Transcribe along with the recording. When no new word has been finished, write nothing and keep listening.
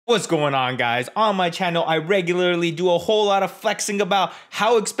What's going on, guys? On my channel, I regularly do a whole lot of flexing about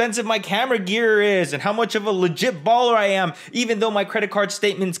how expensive my camera gear is and how much of a legit baller I am, even though my credit card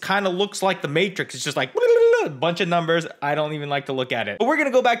statements kind of looks like the Matrix. It's just like a bunch of numbers. I don't even like to look at it. But we're gonna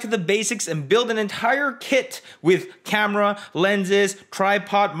go back to the basics and build an entire kit with camera, lenses,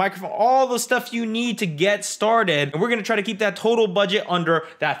 tripod, microphone, all the stuff you need to get started. And we're gonna try to keep that total budget under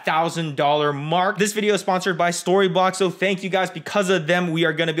that $1,000 mark. This video is sponsored by Storyblocks, so thank you guys. Because of them, we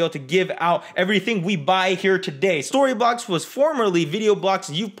are gonna be able to give out everything we buy here today. Storyblocks was formerly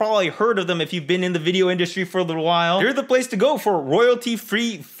VideoBlocks. You've probably heard of them if you've been in the video industry for a little while. They're the place to go for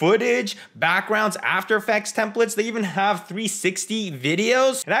royalty-free footage, backgrounds, After Effects templates. They even have 360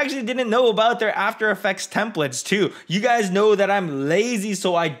 videos. And I actually didn't know about their After Effects templates too. You guys know that I'm lazy,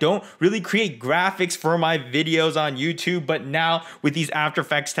 so I don't really create graphics for my videos on YouTube. But now with these After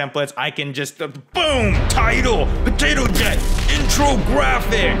Effects templates, I can just boom, title, potato jet, intro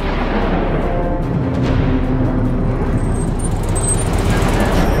graphic.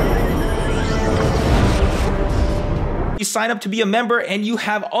 You sign up to be a member and you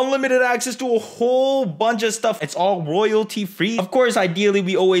have unlimited access to a whole bunch of stuff. It's all royalty free. Of course, ideally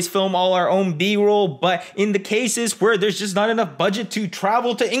we always film all our own B-roll, but in the cases where there's just not enough budget to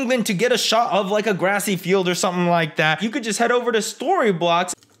travel to England to get a shot of like a grassy field or something like that, you could just head over to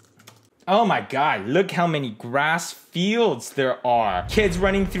Storyblocks. Oh my God, look how many grass fields there are. Kids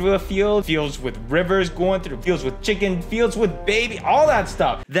running through a field, fields with rivers going through, fields with chicken, fields with baby, all that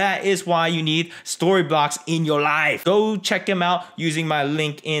stuff. That is why you need Storyblocks in your life. Go check them out using my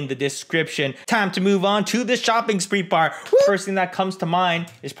link in the description. Time to move on to the shopping spree part. First thing that comes to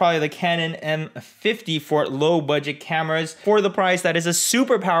mind is probably the Canon M50 for low budget cameras. For the price, that is a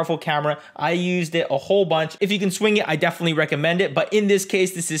super powerful camera. I used it a whole bunch. If you can swing it, I definitely recommend it. But in this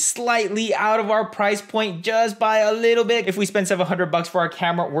case, this is slightly out of our price point just by a little bit. If we spend $700 for our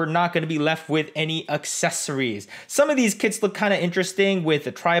camera, we're not going to be left with any accessories. Some of these kits look kind of interesting with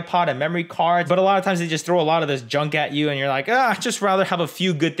a tripod and memory cards, but a lot of times they just throw a lot of this junk at you and you're like, I'd just rather have a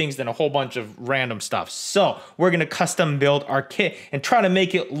few good things than a whole bunch of random stuff. So we're going to custom build our kit and try to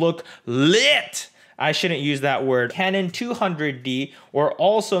make it look lit. I shouldn't use that word. Canon 200D, or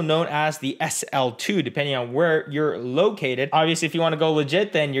also known as the SL2, depending on where you're located. Obviously, if you want to go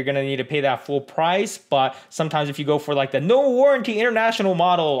legit, then you're gonna need to pay that full price. But sometimes if you go for like the no warranty international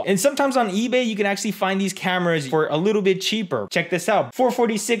model, and sometimes on eBay, you can actually find these cameras for a little bit cheaper. Check this out,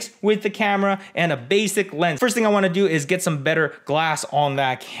 446 with the camera and a basic lens. First thing I want to do is get some better glass on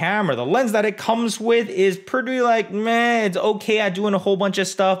that camera. The lens that it comes with is pretty like, meh, it's okay at doing a whole bunch of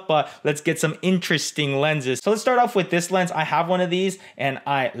stuff, but let's get some interesting lenses. So let's start off with this lens. I have one of these and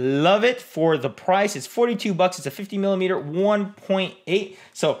I love it for the price. It's 42 bucks. It's a 50mm 1.8.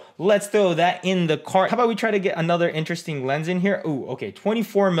 So let's throw that in the cart. How about we try to get another interesting lens in here? Ooh, okay,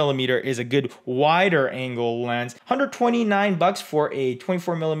 24mm is a good wider angle lens. 129 bucks for a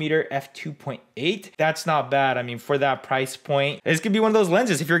 24mm f2.8. That's not bad. I mean, for that price point, this could be one of those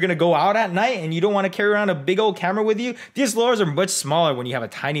lenses. If you're gonna go out at night and you don't want to carry around a big old camera with you, DSLRs are much smaller when you have a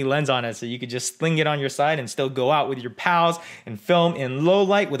tiny lens on it, so you could just sling it on your side and still go out with your pals and film in low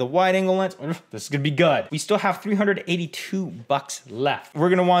light with a wide angle lens. This could be good. We still have 382 bucks left. We're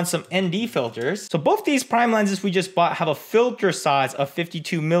gonna want some ND filters. So both these prime lenses we just bought have a filter size of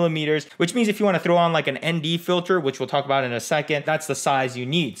 52mm, which means if you want to throw on like an ND filter, which we'll talk about in a second, that's the size you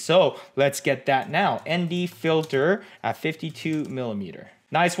need. So let's get that now. ND filter at 52mm.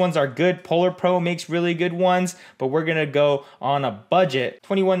 Nice ones are good. Polar Pro makes really good ones, but we're gonna go on a budget.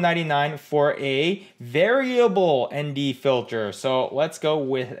 $21.99 for a variable ND filter. So let's go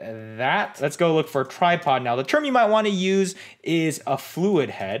with that. Let's go look for a tripod now. The term you might want to use is a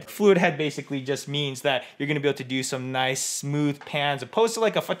fluid head. Fluid head basically just means that you're gonna be able to do some nice smooth pans, opposed to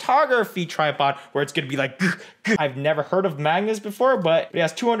like a photography tripod where it's gonna be like, I've never heard of Magnus before, but it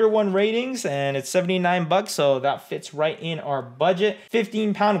has 201 ratings and it's 79 bucks. So that fits right in our budget.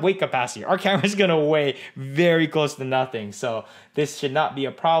 15-pound weight capacity. Our camera's gonna weigh very close to nothing, so this should not be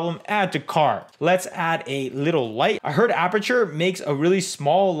a problem. Add to cart. Let's add a little light. I heard Aperture makes a really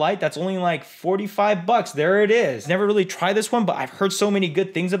small light that's only like 45 bucks. There it is. Never really tried this one, but I've heard so many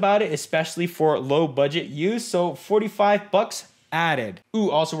good things about it, especially for low budget use. So 45 bucks. Added.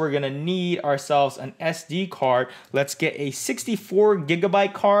 Ooh, also we're gonna need ourselves an SD card. Let's get a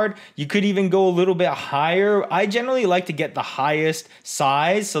 64GB card. You could even go a little bit higher. I generally like to get the highest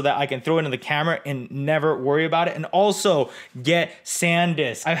size so that I can throw it in the camera and never worry about it. And also get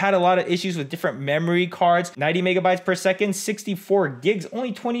SanDisk. I've had a lot of issues with different memory cards. 90 megabytes per second, 64 gigs,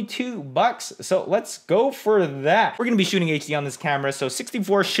 only 22 bucks. So let's go for that. We're gonna be shooting HD on this camera, so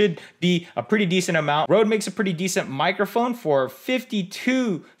 64 should be a pretty decent amount. Rode makes a pretty decent microphone for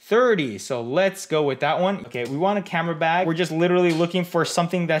 $52.30. So let's go with that one. Okay, we want a camera bag. We're just literally looking for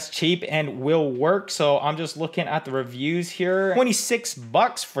something that's cheap and will work. So I'm just looking at the reviews here. 26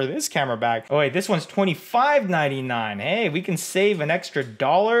 bucks for this camera bag. Oh wait, this one's $25.99. Hey, we can save an extra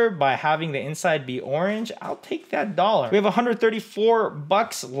 $1 by having the inside be orange. I'll take that $1. We have 134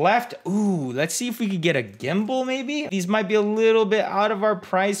 bucks left. Ooh, let's see if we could get a gimbal maybe. These might be a little bit out of our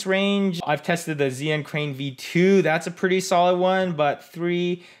price range. I've tested the ZN Crane V2. That's a pretty solid one, but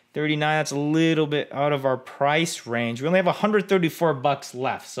 $339, that's a little bit out of our price range. We only have 134 bucks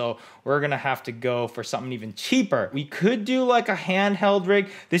left, so we're gonna have to go for something even cheaper. We could do like a handheld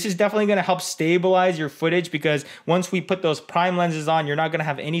rig. This is definitely gonna help stabilize your footage because once we put those prime lenses on, you're not gonna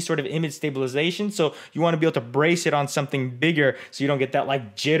have any sort of image stabilization. So you wanna be able to brace it on something bigger so you don't get that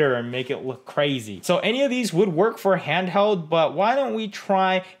like jitter and make it look crazy. So any of these would work for a handheld, but why don't we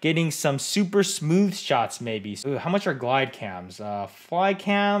try getting some super smooth shots maybe? Ooh, how much are glide cams? Fly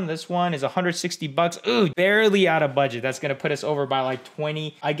cam, this one is 160 bucks. Ooh, barely out of budget. That's gonna put us over by like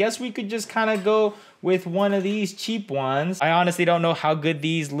 20. I guess we could just kind of go with one of these cheap ones. I honestly don't know how good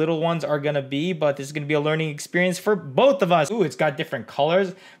these little ones are gonna be, but this is gonna be a learning experience for both of us. Ooh, it's got different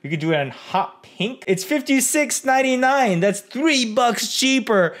colors. We could do it in hot pink. It's $56.99. That's $3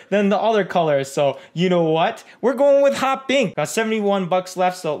 cheaper than the other colors. So you know what? We're going with hot pink. Got 71 bucks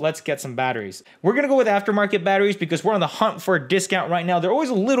left, so let's get some batteries. We're gonna go with aftermarket batteries because we're on the hunt for a discount right now. They're always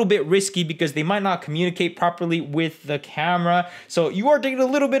a little bit risky because they might not communicate properly with the camera. So you are taking a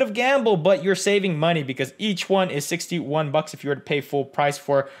little bit of gamble, but you're saving money because each one is 61 bucks if you were to pay full price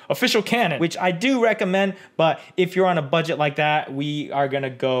for official Canon, which I do recommend. But if you're on a budget like that, we are gonna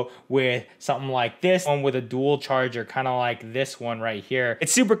go with something like this one with a dual charger, kind of like this one right here.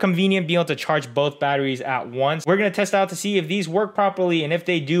 It's super convenient being able to charge both batteries at once. We're gonna test out to see if these work properly, and if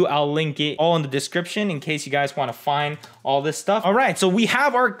they do, I'll link it all in the description in case you guys want to find all this stuff. All right, so we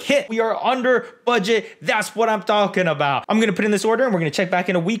have our kit. We are under budget. That's what I'm talking about. I'm gonna put in this order and we're gonna check back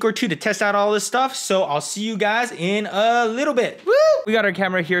in a week or two to test out all this stuff. So I'll see you guys in a little bit. Woo! We got our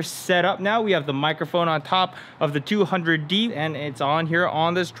camera here set up now. We have the microphone on top of the 200D and it's on here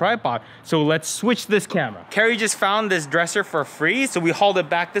on this tripod. So let's switch this camera. Carrie just found this dresser for free. So we hauled it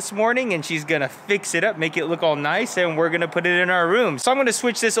back this morning and she's gonna fix it up, make it look all nice, and we're gonna put it in our room. So I'm gonna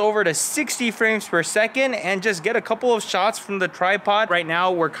switch this over to 60 frames per second and just get a couple of shots from the tripod. Right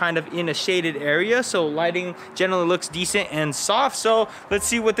now we're kind of in a shaded area, so lighting generally looks decent and soft. So let's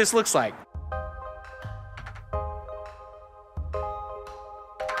see what this looks like.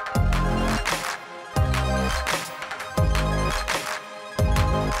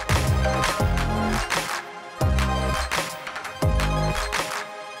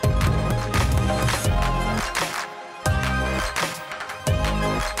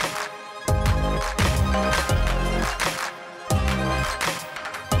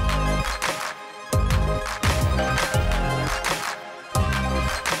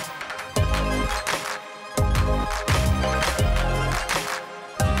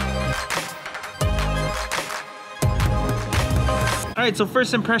 All right, so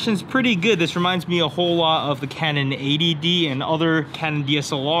first impression's pretty good. This reminds me a whole lot of the Canon 80D and other Canon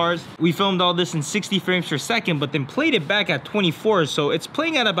DSLRs. We filmed all this in 60 frames per second, but then played it back at 24. So it's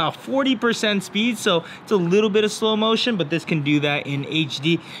playing at about 40% speed. So it's a little bit of slow motion, but this can do that in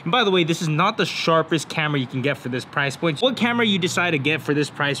HD. And by the way, this is not the sharpest camera you can get for this price point. What camera you decide to get for this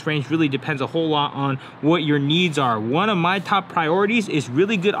price range really depends a whole lot on what your needs are. One of my top priorities is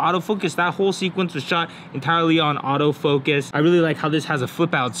really good autofocus. That whole sequence was shot entirely on autofocus. I really like how this has a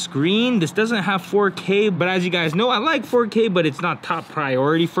flip out screen. This doesn't have 4K, but as you guys know, I like 4K, but it's not top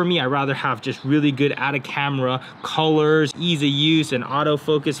priority for me. I rather have just really good out of camera colors, ease of use, and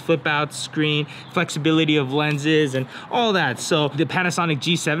autofocus, flip out screen, flexibility of lenses, and all that. So the Panasonic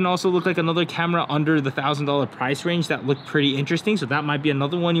G7 also looked like another camera under the $1,000 price range that looked pretty interesting. So that might be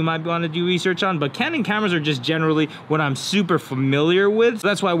another one you might want to do research on. But Canon cameras are just generally what I'm super familiar with. So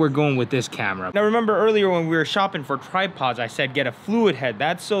that's why we're going with this camera. Now remember earlier when we were shopping for tripods, I said get a fluid head.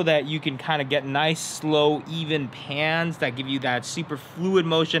 That's so that you can kind of get nice, slow, even pans that give you that super fluid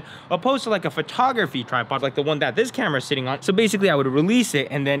motion, opposed to like a photography tripod like the one that this camera is sitting on. So basically I would release it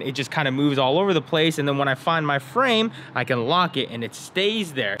and then it just kind of moves all over the place, and then when I find my frame, I can lock it and it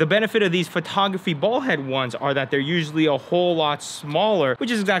stays there. The benefit of these photography ball head ones are that they're usually a whole lot smaller,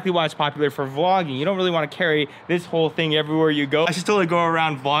 which is exactly why it's popular for vlogging. You don't really want to carry this whole thing everywhere you go. I should totally go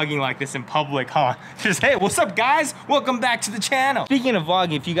around vlogging like this in public, huh? Just, hey, what's up guys? Welcome back to the channel. channel. Speaking of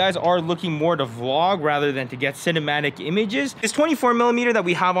vlogging, if you guys are looking more to vlog rather than to get cinematic images, this 24mm that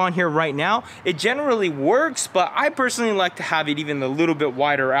we have on here right now, it generally works, but I personally like to have it even a little bit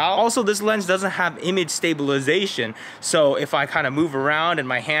wider out. Also, this lens doesn't have image stabilization, so if I kind of move around and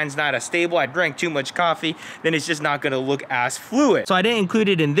my hand's not as stable, I drank too much coffee, then it's just not gonna look as fluid. So I didn't include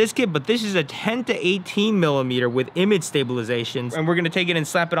it in this kit, but this is a 10 to 18mm with image stabilization, and we're gonna take it and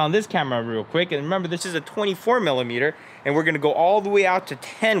slap it on this camera real quick. And remember, this is a 24mm, and we're gonna go all the way out to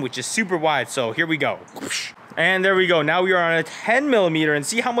 10, which is super wide. So here we go. And there we go. Now we are on a 10mm, and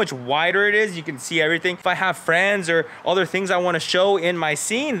see how much wider it is. You can see everything. If I have friends or other things I want to show in my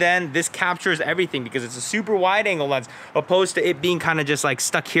scene, then this captures everything because it's a super wide angle lens, opposed to it being kind of just like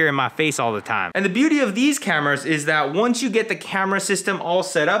stuck here in my face all the time. And the beauty of these cameras is that once you get the camera system all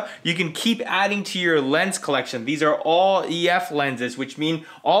set up, you can keep adding to your lens collection. These are all EF lenses, which mean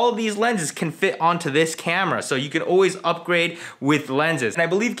all of these lenses can fit onto this camera. So you can always upgrade with lenses. And I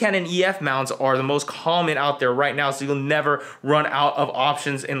believe Canon EF mounts are the most common out there right now, so you'll never run out of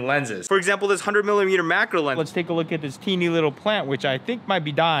options in lenses. For example, this 100mm macro lens. Let's take a look at this teeny little plant, which I think might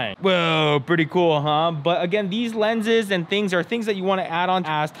be dying. Whoa, pretty cool, huh? But again, these lenses and things are things that you want to add on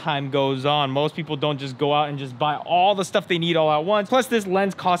as time goes on. Most people don't just go out and just buy all the stuff they need all at once. Plus, this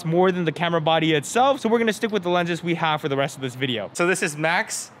lens costs more than the camera body itself, so we're gonna stick with the lenses we have for the rest of this video. So this is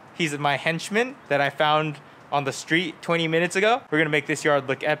Max. He's my henchman that I found on the street 20 minutes ago. We're gonna make this yard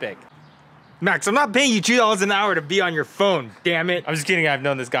look epic. Max, I'm not paying you $2 an hour to be on your phone, damn it. I'm just kidding, I've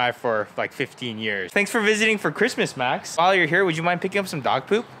known this guy for like 15 years. Thanks for visiting for Christmas, Max. While you're here, would you mind picking up some dog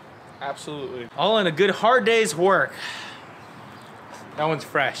poop? Absolutely. All in a good hard day's work. That one's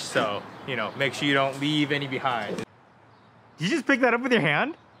fresh, so, you know, make sure you don't leave any behind. Did you just pick that up with your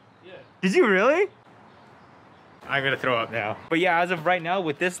hand? Yeah. Did you really? I'm gonna throw up now. But yeah, as of right now,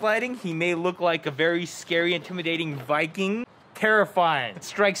 with this lighting, he may look like a very scary, intimidating Viking. Terrifying. It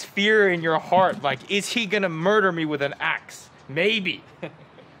strikes fear in your heart. Like, is he gonna murder me with an axe? Maybe.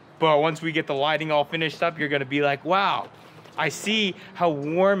 But once we get the lighting all finished up, you're gonna be like, wow, I see how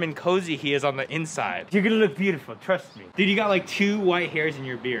warm and cozy he is on the inside. You're gonna look beautiful, trust me. Dude, you got like 2 white hairs in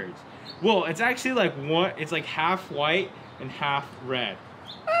your beards. Well, it's actually like one, it's like half white and half red.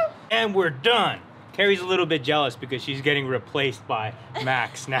 And we're done. Carrie's a little bit jealous because she's getting replaced by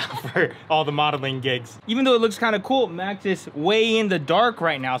Max now for all the modeling gigs. Even though it looks kind of cool, Max is way in the dark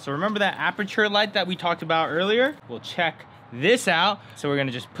right now. So remember that aperture light that we talked about earlier? We'll check this out. So we're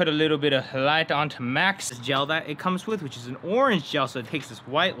gonna just put a little bit of light onto Max's gel that it comes with, which is an orange gel. So it takes this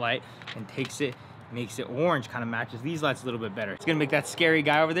white light and makes it orange, kind of matches these lights a little bit better. It's gonna make that scary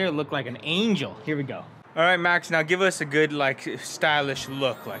guy over there look like an angel. Here we go. All right, Max, now give us a good, like, stylish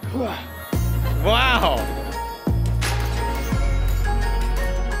look. Like, wow.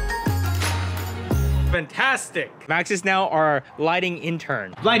 Fantastic. Max is now our lighting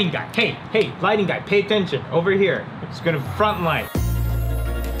intern. Lighting guy, hey, lighting guy, pay attention. Over here, it's gonna front light.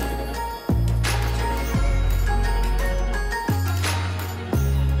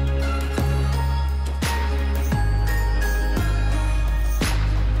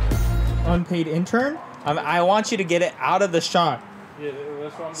 Unpaid intern. I want you to get it out of the shot. Yeah,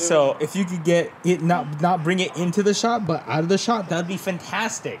 that's what I'm doing. So if you could get it, not bring it into the shot, but out of the shot, that'd be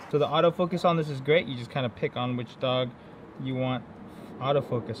fantastic. So the autofocus on this is great. You just kind of pick on which dog you want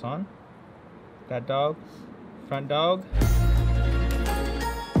autofocus on. That dog, front dog.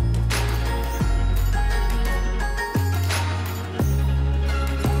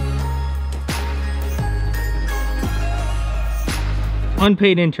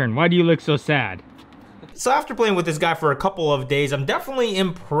 Unpaid intern, why do you look so sad? So after playing with this guy for a couple of days, I'm definitely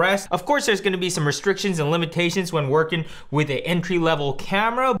impressed. Of course, there's gonna be some restrictions and limitations when working with an entry-level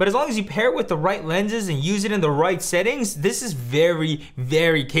camera, but as long as you pair it with the right lenses and use it in the right settings, this is very,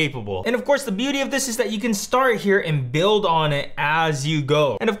 very capable. And of course, the beauty of this is that you can start here and build on it as you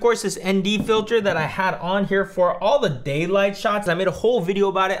go. And of course, this ND filter that I had on here for all the daylight shots, I made a whole video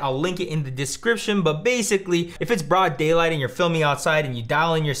about it. I'll link it in the description, but basically, if it's broad daylight and you're filming outside and you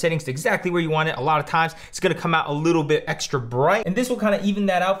dial in your settings to exactly where you want it, a lot of times, it's gonna come out a little bit extra bright, and this will kind of even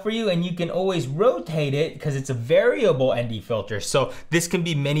that out for you, and you can always rotate it because it's a variable ND filter, so this can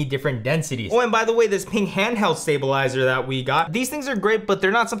be many different densities. Oh, and by the way, this Ping handheld stabilizer that we got, these things are great, but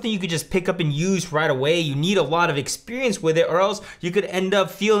they're not something you could just pick up and use right away. You need a lot of experience with it, or else you could end up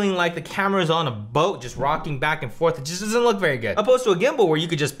feeling like the camera is on a boat just rocking back and forth. It just doesn't look very good. Opposed to a gimbal where you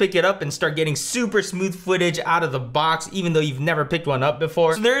could just pick it up and start getting super smooth footage out of the box, even though you've never picked one up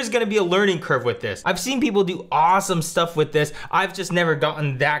before. So there is gonna be a learning curve with this. I've seen seen people do awesome stuff with this. I've just never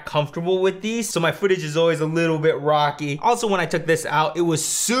gotten that comfortable with these, so my footage is always a little bit rocky. Also, when I took this out, it was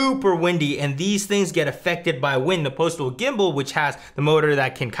super windy, and these things get affected by wind opposed to a gimbal, which has the motor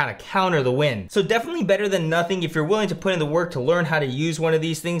that can kind of counter the wind. So definitely better than nothing. If you're willing to put in the work to learn how to use one of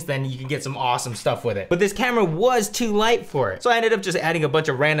these things, then you can get some awesome stuff with it. But this camera was too light for it, so I ended up just adding a bunch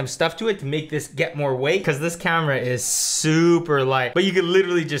of random stuff to it to make this get more weight, because this camera is super light. But you could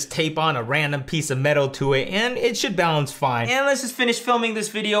literally just tape on a random piece of metal to it and it should balance fine. And let's just finish filming this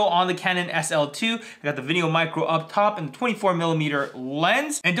video on the Canon SL2. I got the Video Micro up top and the 24mm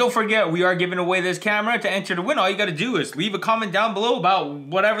lens. And don't forget, we are giving away this camera. To enter to win, all you gotta do is leave a comment down below about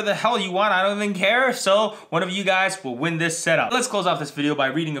whatever the hell you want. I don't even care. So one of you guys will win this setup. Let's close off this video by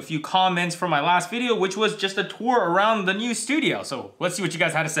reading a few comments from my last video, which was just a tour around the new studio. So let's see what you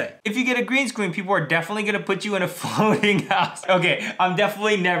guys had to say. If you get a green screen, people are definitely gonna put you in a floating house. Okay, I'm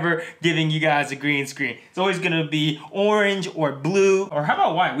definitely never giving you guys a green screen. It's always gonna be orange or blue, or how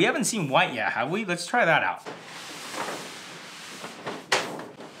about white? We haven't seen white yet, have we? Let's try that out.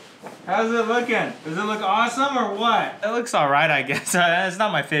 How's it looking? Does it look awesome or what? It looks all right, I guess. It's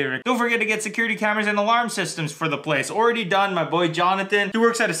not my favorite. Don't forget to get security cameras and alarm systems for the place. Already done. My boy Jonathan, he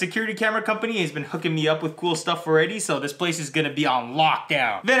works at a security camera company. He's been hooking me up with cool stuff already, so this place is gonna be on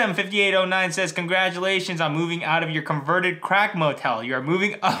lockdown. Venom5809 says, congratulations on moving out of your converted crack motel. You are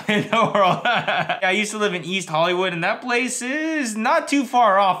moving up in the world. Yeah, I used to live in East Hollywood, and that place is not too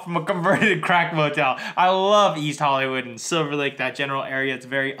far off from a converted crack motel. I love East Hollywood and Silver Lake, that general area. It's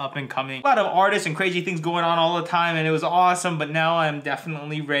very up and coming. A lot of artists and crazy things going on all the time, and it was awesome, but now I'm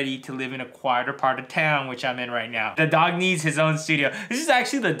definitely ready to live in a quieter part of town, which I'm in right now. The dog needs his own studio. This is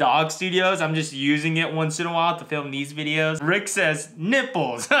actually the dog studios. I'm just using it once in a while to film these videos. Rick says,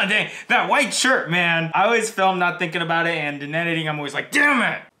 nipples. Dang, that white shirt, man. I always film not thinking about it, and in editing, I'm always like, damn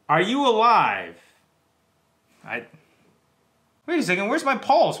it. Are you alive? Wait a second, where's my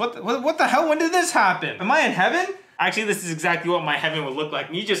pulse? What the hell, when did this happen? Am I in heaven? Actually, this is exactly what my heaven would look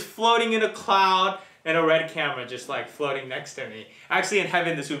like. Me just floating in a cloud and a red camera just like floating next to me. Actually, in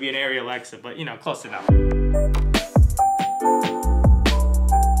heaven, this would be an Arri Alexa, but you know, close enough.